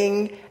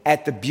begging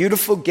at the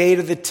beautiful gate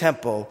of the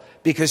temple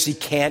because he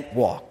can't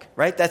walk,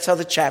 right? That's how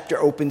the chapter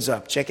opens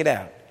up. Check it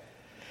out.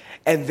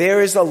 And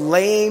there is a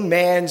lame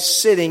man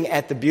sitting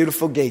at the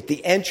beautiful gate,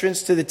 the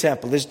entrance to the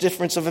temple. There's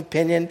difference of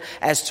opinion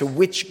as to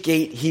which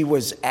gate he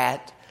was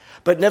at.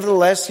 But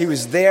nevertheless, he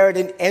was there at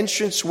an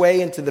entranceway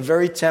into the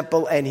very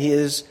temple, and he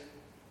is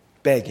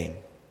begging.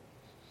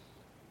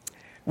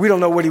 We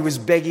don't know what he was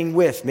begging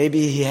with.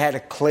 Maybe he had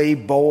a clay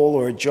bowl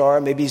or a jar.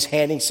 Maybe he's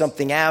handing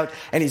something out,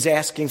 and he's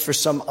asking for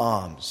some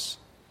alms.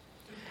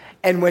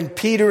 And when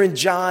Peter and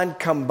John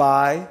come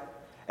by,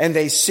 and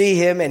they see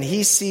him, and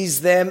he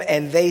sees them,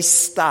 and they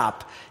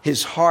stop,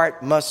 his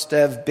heart must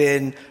have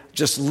been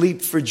just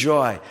leaped for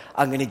joy.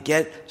 I'm going to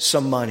get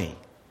some money.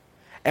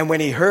 And when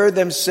he heard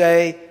them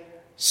say,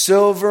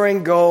 silver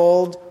and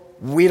gold,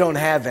 we don't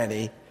have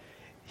any,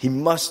 he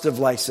must have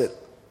said,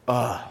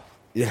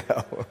 And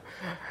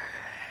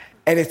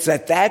it's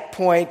at that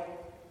point,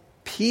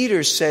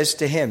 Peter says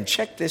to him,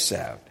 check this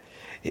out.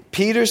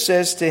 Peter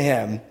says to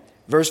him,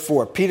 verse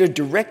 4, Peter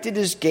directed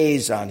his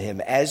gaze on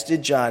him, as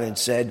did John, and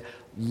said,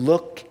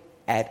 look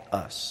at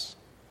us.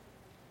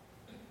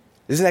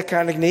 Isn't that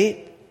kind of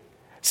neat?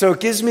 So it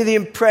gives me the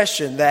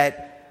impression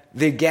that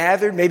they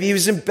gathered, maybe he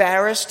was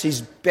embarrassed,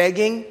 he's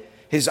begging,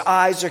 his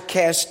eyes are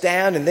cast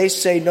down, and they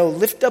say, no,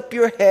 lift up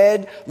your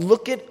head,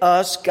 look at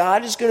us,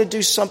 God is going to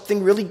do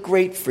something really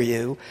great for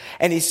you.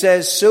 And he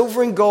says,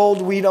 silver and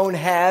gold we don't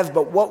have,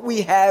 but what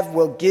we have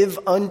we'll give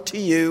unto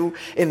you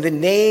in the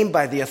name,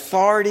 by the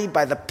authority,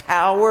 by the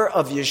power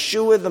of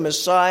Yeshua the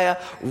Messiah,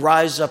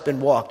 rise up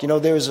and walk. You know,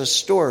 there was a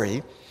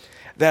story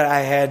that I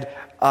had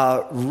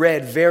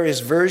read various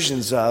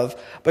versions of,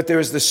 but there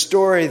was the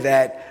story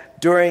that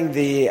during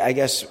the, I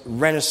guess,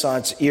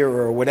 Renaissance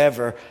era or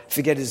whatever, I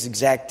forget his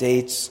exact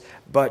dates,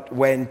 but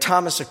when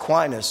Thomas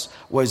Aquinas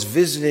was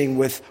visiting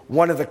with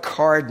one of the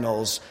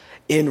cardinals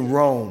in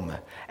Rome,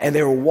 and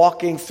they were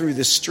walking through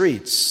the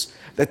streets,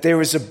 that there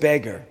was a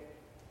beggar.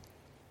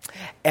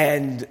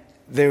 And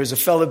there was a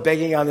fellow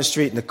begging on the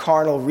street, and the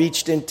cardinal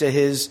reached into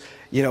his,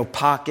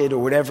 pocket or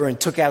whatever and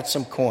took out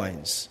some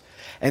coins.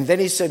 And then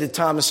he said to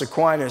Thomas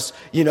Aquinas,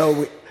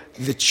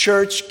 the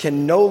church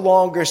can no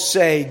longer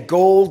say,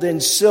 gold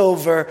and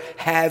silver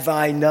have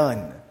I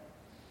none.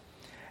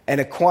 And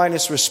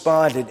Aquinas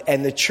responded,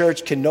 and the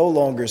church can no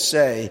longer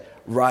say,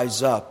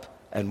 rise up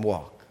and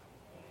walk.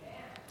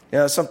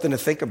 Something to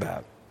think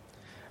about.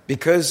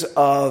 Because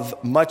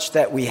of much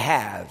that we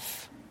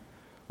have,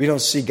 we don't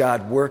see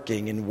God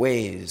working in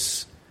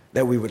ways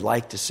that we would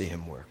like to see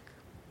him work.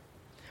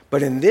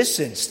 But in this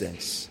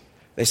instance,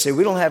 they say,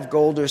 we don't have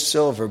gold or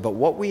silver, but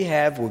what we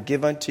have we'll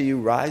give unto you.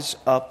 Rise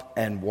up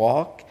and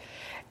walk.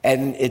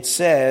 And it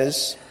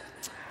says,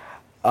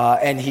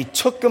 and he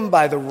took him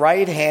by the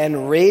right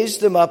hand,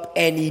 raised him up,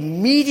 and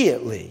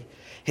immediately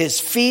his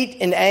feet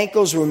and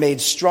ankles were made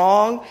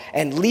strong,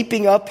 and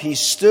leaping up he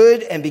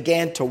stood and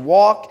began to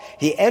walk.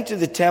 He entered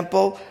the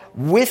temple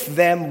with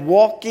them,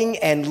 walking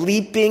and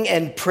leaping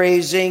and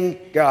praising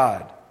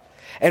God.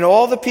 And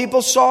all the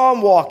people saw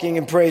him walking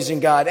and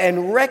praising God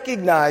and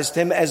recognized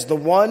him as the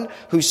one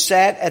who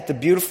sat at the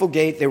beautiful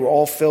gate. They were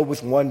all filled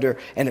with wonder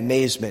and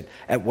amazement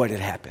at what had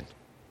happened.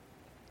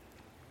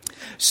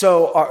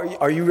 So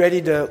are you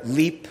ready to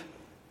leap?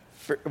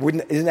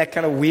 Isn't that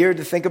kind of weird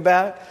to think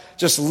about?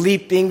 Just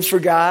leaping for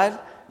God,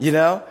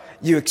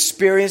 You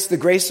experience the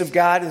grace of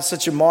God in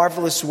such a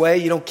marvelous way.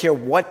 You don't care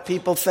what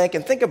people think.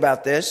 And think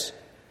about this.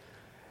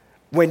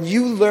 When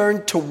you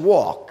learn to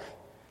walk,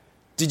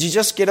 did you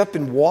just get up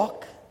and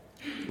walk?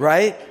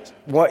 Right?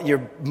 What,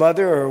 your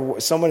mother or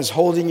someone is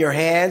holding your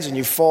hands and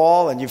you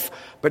fall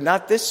but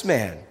not this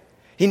man.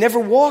 He never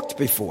walked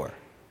before.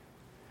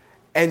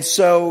 And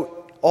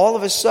so all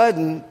of a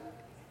sudden,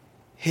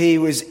 he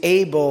was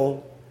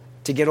able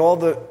to get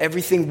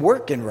everything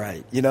working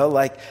right.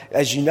 Like,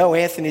 as you know,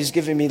 Anthony's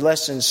giving me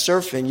lessons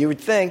surfing. You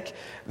would think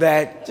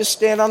that just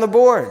stand on the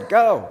board,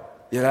 go,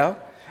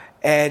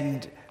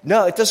 And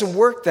no, it doesn't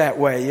work that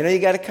way. You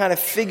got to kind of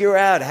figure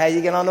out how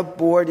you get on the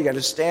board. You got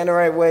to stand the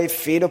right way,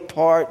 feet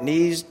apart,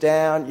 knees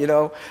down,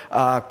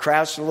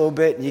 crouch a little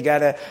bit.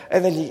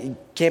 And then you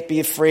can't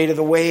be afraid of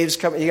the waves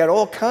coming. You got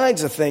all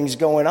kinds of things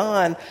going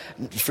on.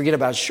 Forget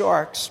about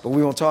sharks, but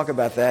we won't talk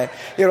about that.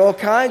 You got all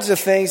kinds of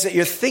things that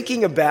you're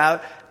thinking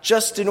about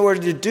just in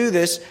order to do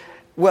this.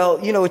 Well,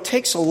 it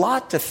takes a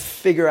lot to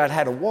figure out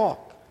how to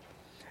walk.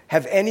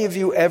 Have any of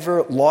you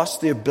ever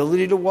lost the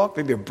ability to walk?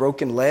 Maybe a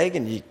broken leg,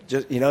 and you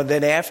just,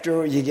 then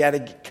after you got to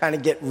kind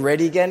of get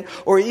ready again.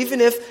 Or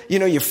even if,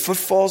 your foot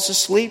falls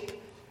asleep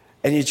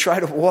and you try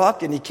to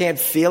walk and you can't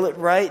feel it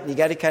right and you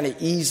got to kind of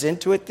ease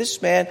into it.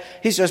 This man,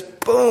 he's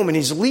just boom, and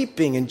he's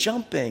leaping and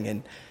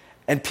jumping,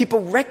 and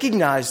people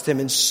recognized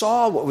him and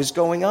saw what was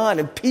going on.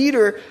 And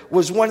Peter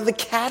was one of the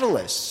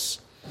catalysts.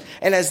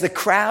 And as the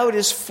crowd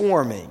is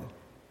forming,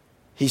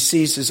 he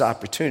sees his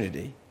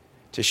opportunity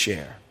to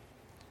share.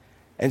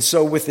 And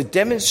so with the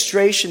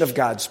demonstration of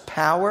God's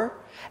power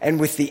and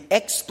with the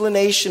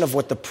explanation of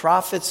what the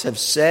prophets have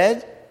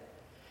said,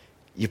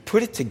 you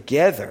put it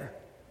together,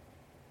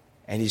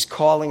 and he's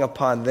calling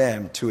upon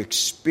them to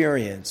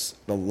experience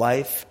the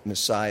life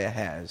Messiah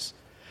has,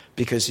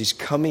 because he's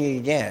coming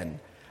again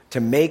to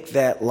make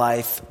that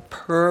life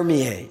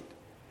permeate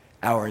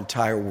our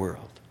entire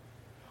world.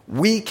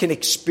 We can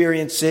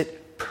experience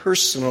it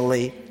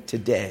personally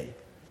today.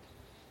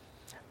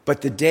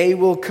 But the day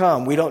will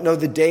come. We don't know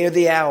the day or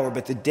the hour,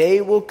 but the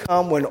day will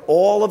come when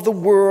all of the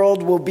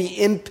world will be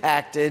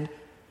impacted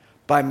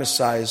by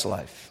Messiah's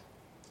life.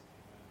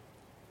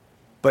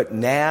 But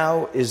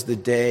now is the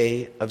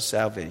day of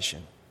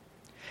salvation.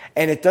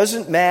 And it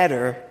doesn't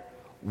matter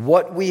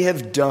what we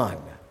have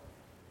done.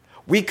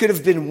 We could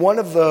have been one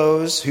of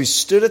those who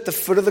stood at the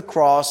foot of the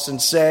cross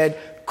and said,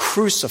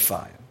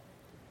 "Crucify him."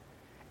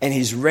 And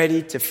he's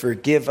ready to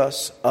forgive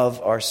us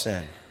of our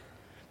sin.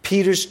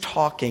 Peter's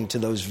talking to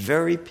those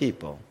very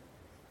people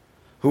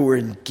who were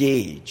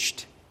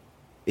engaged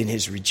in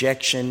his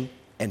rejection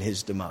and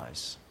his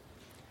demise.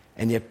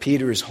 And yet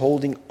Peter is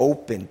holding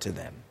open to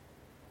them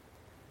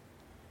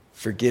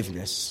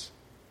forgiveness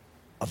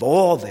of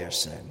all their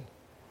sin,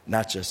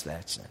 not just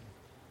that sin.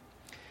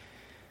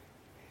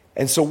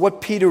 And so what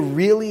Peter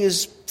really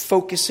is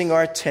focusing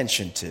our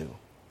attention to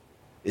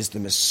is the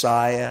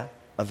Messiah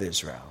of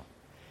Israel.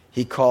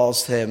 He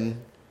calls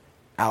him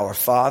our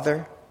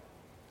Father.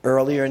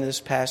 Earlier in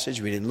this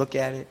passage, we didn't look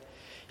at it.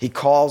 He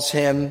calls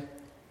him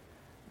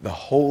the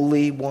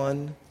Holy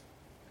One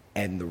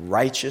and the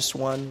Righteous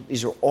One.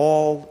 These are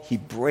all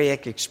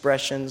Hebraic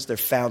expressions. They're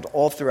found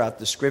all throughout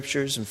the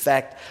Scriptures. In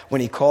fact,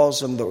 when he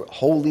calls him the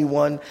Holy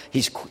One,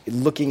 he's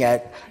looking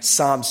at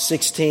Psalm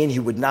 16. He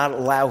would not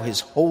allow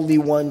his Holy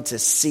One to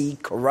see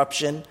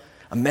corruption,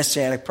 a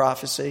messianic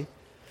prophecy.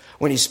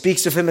 When he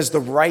speaks of him as the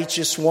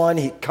Righteous One,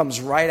 he comes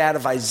right out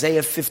of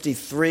Isaiah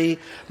 53.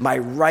 My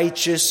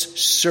righteous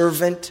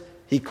servant,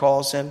 he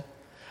calls him,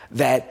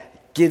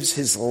 that gives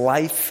his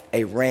life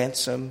a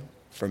ransom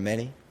for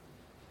many.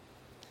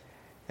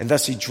 And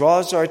thus he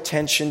draws our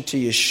attention to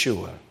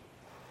Yeshua,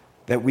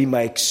 that we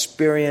might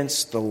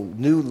experience the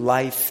new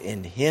life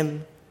in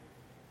him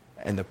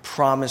and the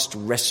promised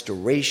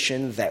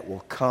restoration that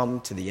will come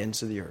to the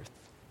ends of the earth.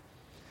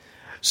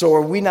 So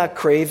are we not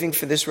craving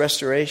for this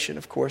restoration?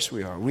 Of course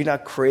we are. Are we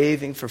not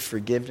craving for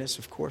forgiveness?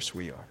 Of course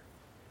we are.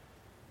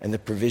 And the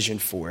provision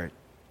for it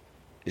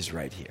is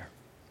right here.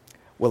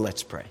 Well,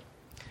 let's pray.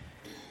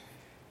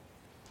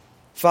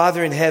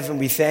 Father in heaven,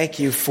 we thank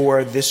you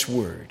for this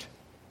word.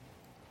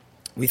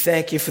 We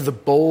thank you for the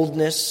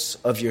boldness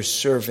of your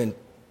servant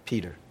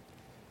Peter.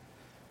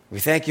 We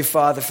thank you,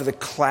 Father, for the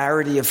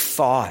clarity of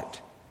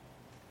thought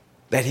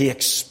that he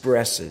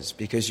expresses,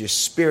 because your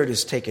Spirit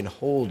has taken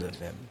hold of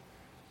him.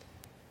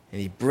 And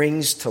he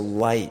brings to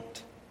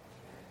light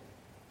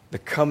the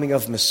coming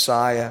of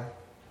Messiah,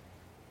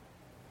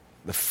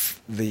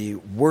 the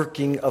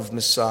working of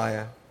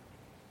Messiah,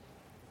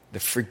 the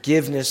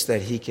forgiveness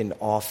that he can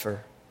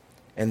offer,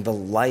 and the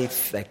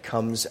life that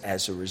comes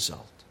as a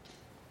result.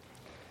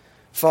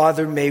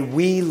 Father, may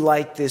we,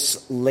 like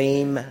this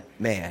lame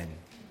man,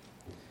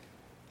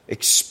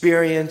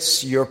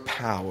 experience your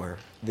power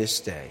this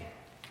day.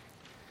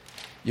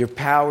 Your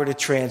power to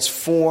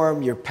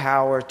transform, your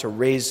power to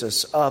raise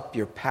us up,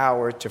 your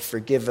power to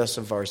forgive us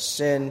of our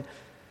sin,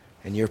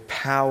 and your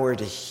power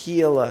to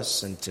heal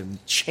us and to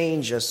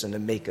change us and to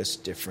make us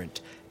different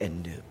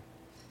and new.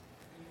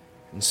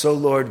 And so,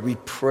 Lord, we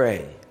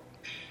pray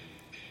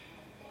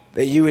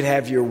that you would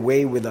have your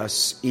way with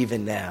us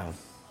even now.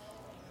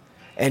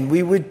 And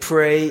we would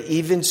pray,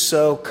 even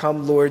so,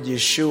 come Lord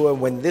Yeshua,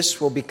 when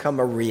this will become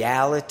a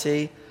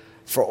reality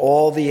for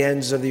all the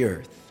ends of the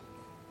earth.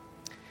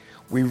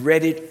 We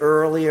read it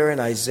earlier in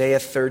Isaiah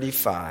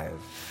 35,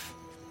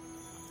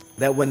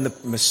 that when the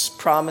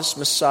promised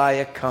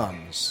Messiah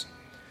comes,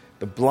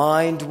 the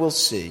blind will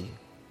see,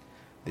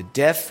 The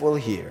deaf will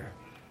hear,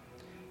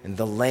 and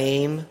the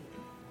lame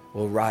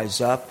will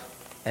rise up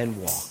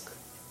and walk.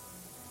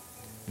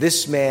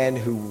 This man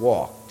who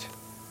walked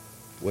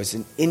was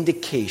an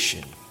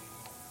indication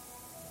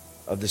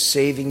of the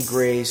saving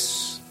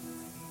grace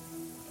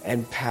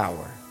and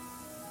power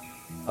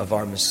of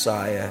our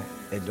Messiah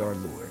and our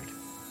Lord.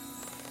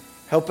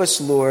 Help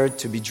us, Lord,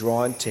 to be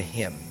drawn to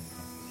him.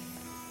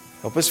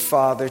 Help us,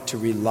 Father, to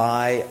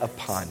rely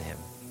upon him.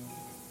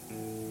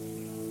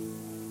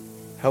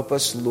 Help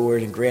us,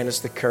 Lord, and grant us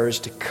the courage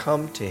to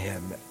come to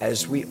him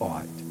as we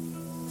ought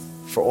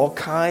for all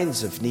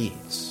kinds of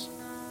needs.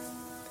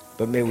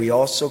 But may we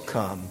also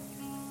come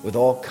with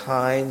all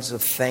kinds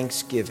of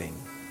thanksgiving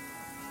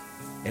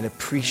and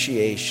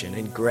appreciation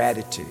and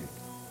gratitude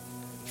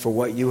for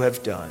what you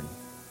have done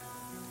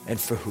and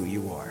for who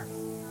you are.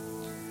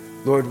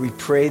 Lord, we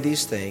pray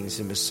these things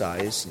in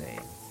Messiah's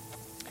name.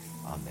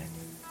 Amen.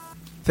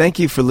 Thank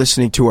you for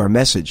listening to our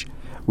message.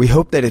 We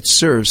hope that it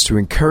serves to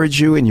encourage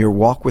you in your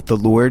walk with the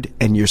Lord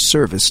and your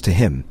service to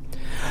him.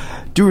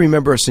 Do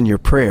remember us in your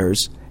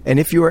prayers, and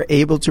if you are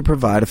able to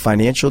provide a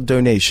financial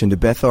donation to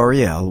Beth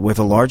Ariel,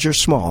 whether large or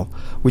small,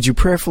 would you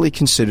prayerfully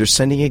consider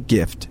sending a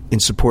gift in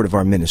support of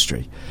our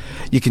ministry?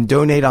 You can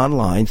donate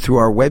online through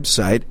our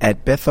website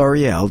at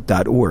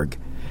bethariel.org.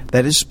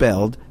 That is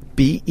spelled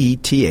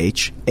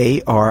BETHARIEL.org.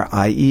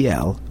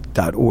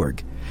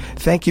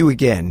 Thank you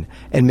again,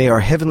 and may our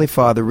Heavenly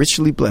Father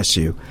richly bless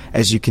you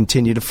as you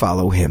continue to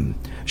follow him.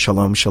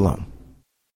 Shalom, shalom.